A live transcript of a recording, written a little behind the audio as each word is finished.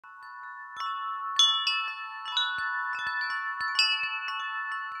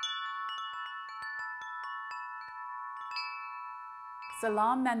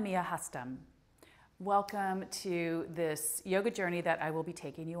Salam man Mia hastam. Welcome to this yoga journey that I will be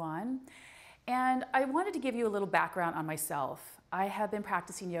taking you on. And I wanted to give you a little background on myself. I have been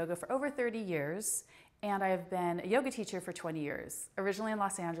practicing yoga for over 30 years, and I have been a yoga teacher for 20 years, originally in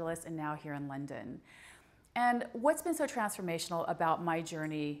Los Angeles and now here in London. And what's been so transformational about my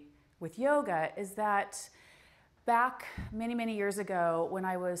journey with yoga is that back many, many years ago, when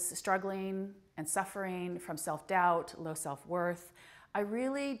I was struggling and suffering from self-doubt, low self-worth, I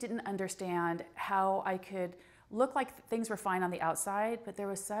really didn't understand how I could look like things were fine on the outside, but there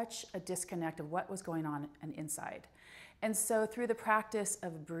was such a disconnect of what was going on inside. And so through the practice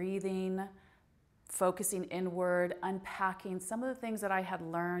of breathing, focusing inward, unpacking some of the things that I had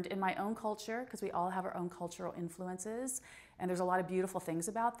learned in my own culture, because we all have our own cultural influences, and there's a lot of beautiful things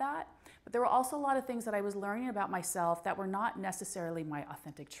about that. But there were also a lot of things that I was learning about myself that were not necessarily my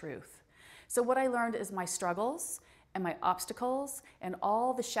authentic truth. So what I learned is my struggles and my obstacles and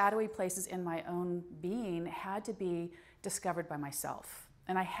all the shadowy places in my own being had to be discovered by myself.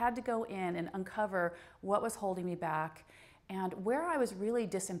 And I had to go in and uncover what was holding me back and where I was really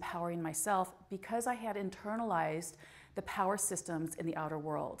disempowering myself because I had internalized the power systems in the outer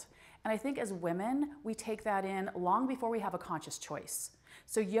world. And I think as women, we take that in long before we have a conscious choice.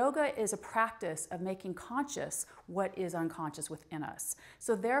 So yoga is a practice of making conscious what is unconscious within us.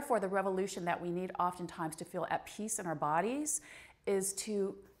 So therefore, the revolution that we need oftentimes to feel at peace in our bodies is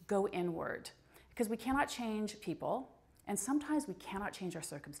to go inward. Because we cannot change people, and sometimes we cannot change our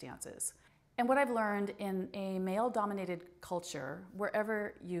circumstances. And what I've learned in a male-dominated culture,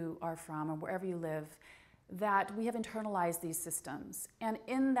 wherever you are from or wherever you live, that we have internalized these systems. And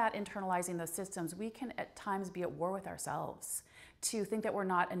in that internalizing those systems, we can at times be at war with ourselves to think that we're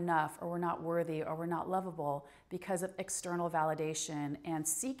not enough or we're not worthy or we're not lovable because of external validation and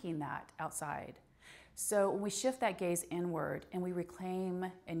seeking that outside. So when we shift that gaze inward and we reclaim,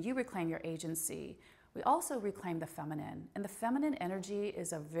 and you reclaim your agency, we also reclaim the feminine. And the feminine energy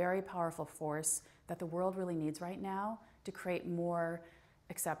is a very powerful force that the world really needs right now to create more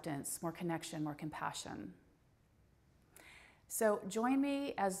acceptance, more connection, more compassion. So join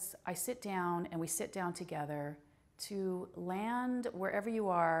me as I sit down and we sit down together to land wherever you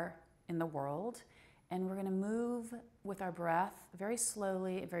are in the world, and we're going to move with our breath very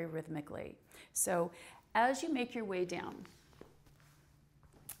slowly, very rhythmically. So as you make your way down,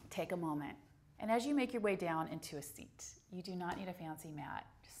 take a moment. And as you make your way down into a seat, you do not need a fancy mat,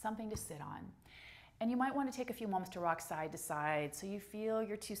 just something to sit on. And you might want to take a few moments to rock side to side so you feel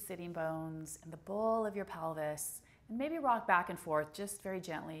your two sitting bones and the bowl of your pelvis, and maybe rock back and forth just very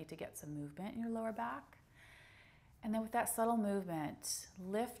gently to get some movement in your lower back. And then with that subtle movement,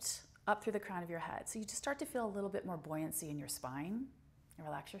 lift up through the crown of your head. So you just start to feel a little bit more buoyancy in your spine, and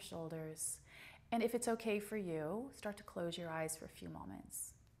relax your shoulders. And if it's okay for you, start to close your eyes for a few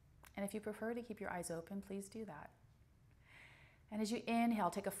moments. And if you prefer to keep your eyes open, please do that. And as you inhale,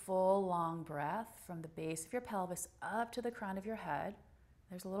 take a full, long breath from the base of your pelvis up to the crown of your head.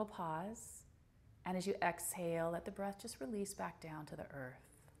 There's a little pause. And as you exhale, let the breath just release back down to the earth.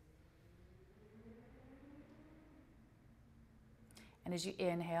 And as you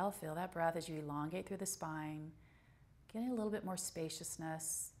inhale, feel that breath as you elongate through the spine, getting a little bit more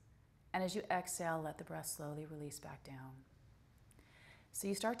spaciousness. And as you exhale, let the breath slowly release back down. So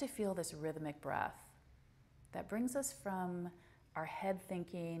you start to feel this rhythmic breath that brings us from our head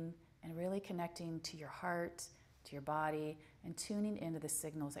thinking and really connecting to your heart, to your body, and tuning into the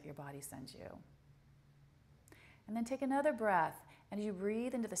signals that your body sends you. And then take another breath, and as you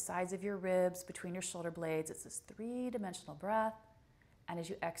breathe into the sides of your ribs, between your shoulder blades, it's this three-dimensional breath, and as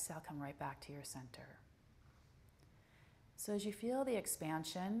you exhale, come right back to your center. So as you feel the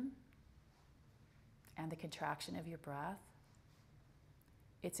expansion and the contraction of your breath,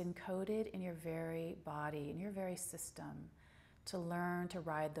 it's encoded in your very body, in your very system, to learn to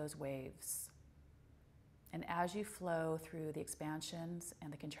ride those waves. And as you flow through the expansions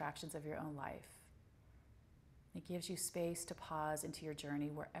and the contractions of your own life, it gives you space to pause into your journey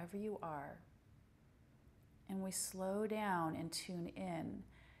wherever you are. And we slow down and tune in.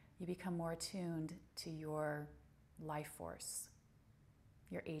 You become more attuned to your life force,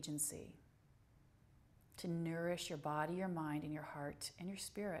 your agency, to nourish your body, your mind, and your heart, and your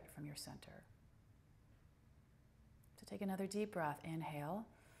spirit from your center. So take another deep breath, inhale,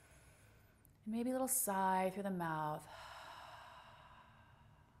 and maybe a little sigh through the mouth.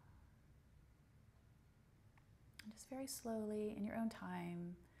 And just very slowly, in your own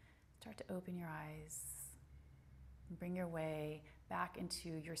time, start to open your eyes and bring your way back into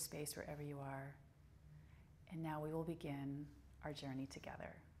your space wherever you are. And now we will begin our journey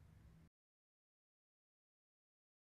together.